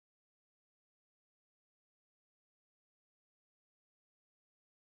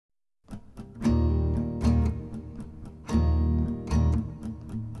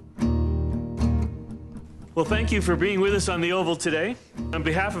Well, thank you for being with us on the Oval today. On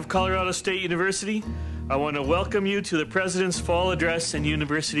behalf of Colorado State University, I want to welcome you to the President's Fall Address and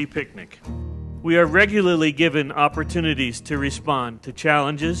University Picnic. We are regularly given opportunities to respond to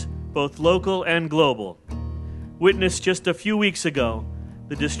challenges, both local and global. Witnessed just a few weeks ago,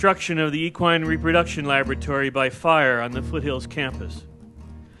 the destruction of the Equine Reproduction Laboratory by fire on the Foothills campus.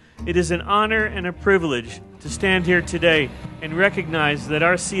 It is an honor and a privilege to stand here today and recognize that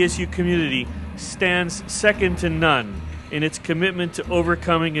our CSU community stands second to none in its commitment to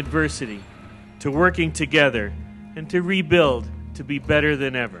overcoming adversity, to working together, and to rebuild to be better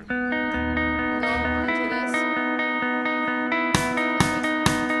than ever.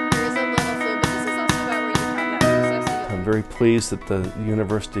 I'm very pleased that the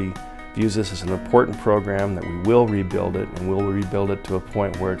university views this as an important program, that we will rebuild it, and we'll rebuild it to a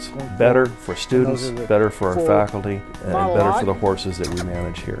point where it's better for students, better for our faculty, and better for the horses that we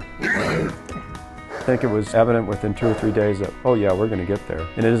manage here. I think it was evident within 2 or 3 days that, oh yeah, we're going to get there.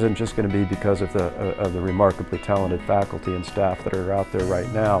 And it isn't just going to be because of the remarkably talented faculty and staff that are out there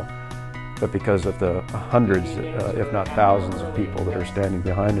right now, but because of the hundreds, if not thousands of people that are standing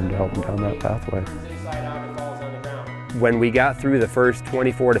behind them to help them down that pathway. When we got through the first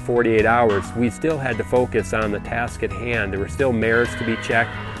 24 to 48 hours, we still had to focus on the task at hand. There were still mares to be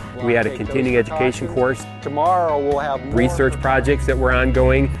checked. We had a continuing education course. Tomorrow we'll have more research projects that were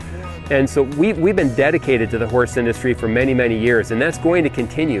ongoing. And so we've been dedicated to the horse industry for many, many years, and that's going to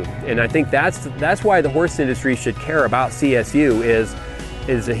continue. And I think that's why the horse industry should care about CSU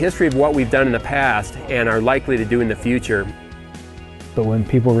is a history of what we've done in the past and are likely to do in the future. But when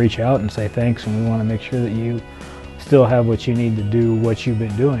people reach out and say thanks, and we want to make sure that you still have what you need to do what you've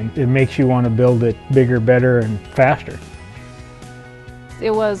been doing, it makes you want to build it bigger, better, and faster.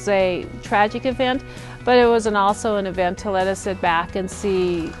 It was a tragic event, but it was also an event to let us sit back and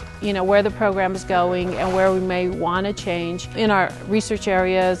see, where the program is going and where we may want to change in our research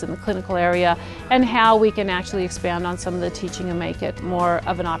areas and the clinical area, and how we can actually expand on some of the teaching and make it more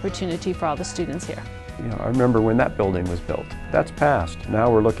of an opportunity for all the students here. I remember when that building was built. That's past. Now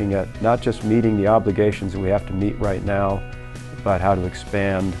we're looking at not just meeting the obligations that we have to meet right now, but how to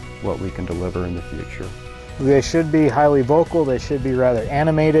expand what we can deliver in the future. They should be highly vocal, they should be rather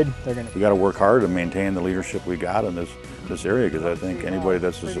animated. We got to work hard to maintain the leadership we got in this area, because I think anybody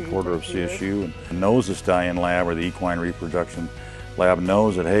that's a supporter of CSU and knows the Stallion Lab or the Equine Reproduction Lab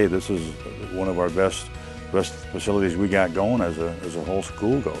knows that, hey, this is one of our best facilities we got going as a whole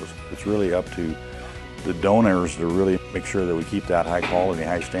school goes. It's really up to the donors to really make sure that we keep that high quality,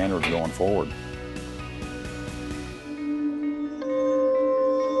 high standards going forward.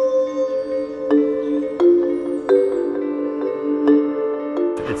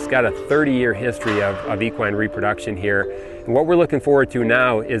 It's got a 30-year history of equine reproduction here. And what we're looking forward to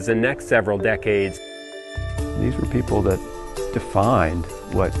now is the next several decades. These were people that defined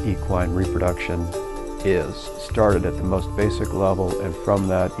what equine reproduction is, started at the most basic level, and from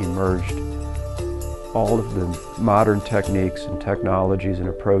that emerged all of the modern techniques and technologies and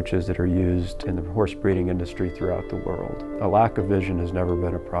approaches that are used in the horse breeding industry throughout the world. A lack of vision has never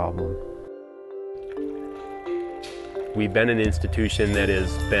been a problem. We've been an institution that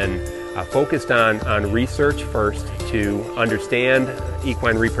has been focused on research first to understand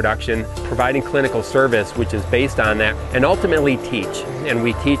equine reproduction, providing clinical service which is based on that, and ultimately teach. And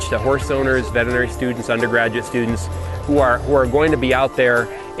we teach the horse owners, veterinary students, undergraduate students who are going to be out there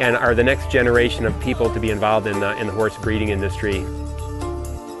and are the next generation of people to be involved in the horse breeding industry.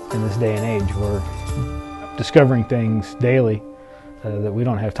 In this day and age, we're discovering things daily that we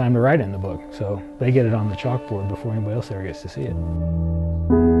don't have time to write in the book. So they get it on the chalkboard before anybody else ever gets to see it.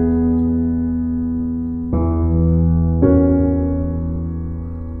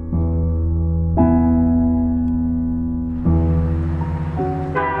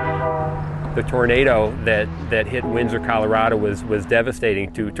 The tornado that hit Windsor, Colorado was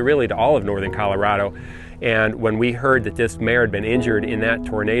devastating to all of northern Colorado. And when we heard that this mare had been injured in that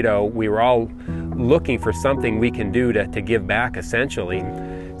tornado, we were all looking for something we can do to give back, essentially.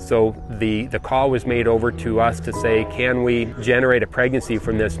 So the call was made over to us to say, can we generate a pregnancy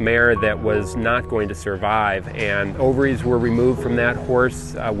from this mare that was not going to survive? And ovaries were removed from that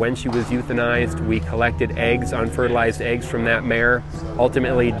horse when she was euthanized. We collected eggs, unfertilized eggs from that mare.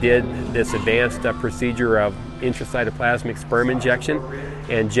 Ultimately did this advanced procedure of intracytoplasmic sperm injection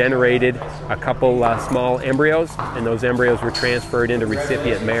and generated a couple small embryos, and those embryos were transferred into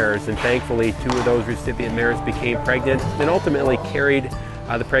recipient mares. And thankfully 2 of those recipient mares became pregnant and ultimately carried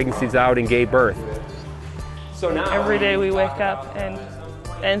the pregnancies out and gave birth. So now every day we wake up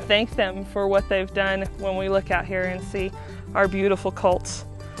and thank them for what they've done when we look out here and see our beautiful colts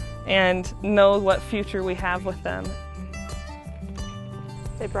and know what future we have with them.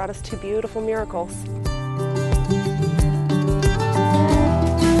 They brought us 2 beautiful miracles.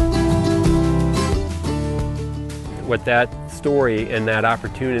 What that story and that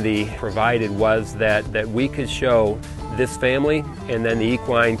opportunity provided was that we could show this family and then the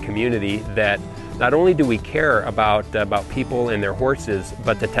equine community that not only do we care about people and their horses,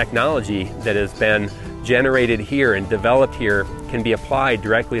 but the technology that has been generated here and developed here can be applied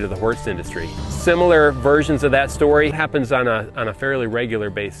directly to the horse industry. Similar versions of that story happens on a fairly regular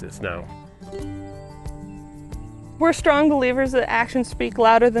basis now. We're strong believers that actions speak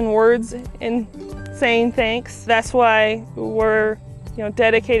louder than words in saying thanks. That's why we're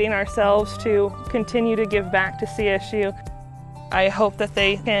dedicating ourselves to continue to give back to CSU. I hope that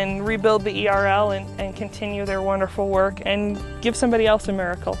they can rebuild the ERL and continue their wonderful work and give somebody else a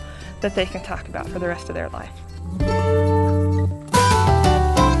miracle that they can talk about for the rest of their life.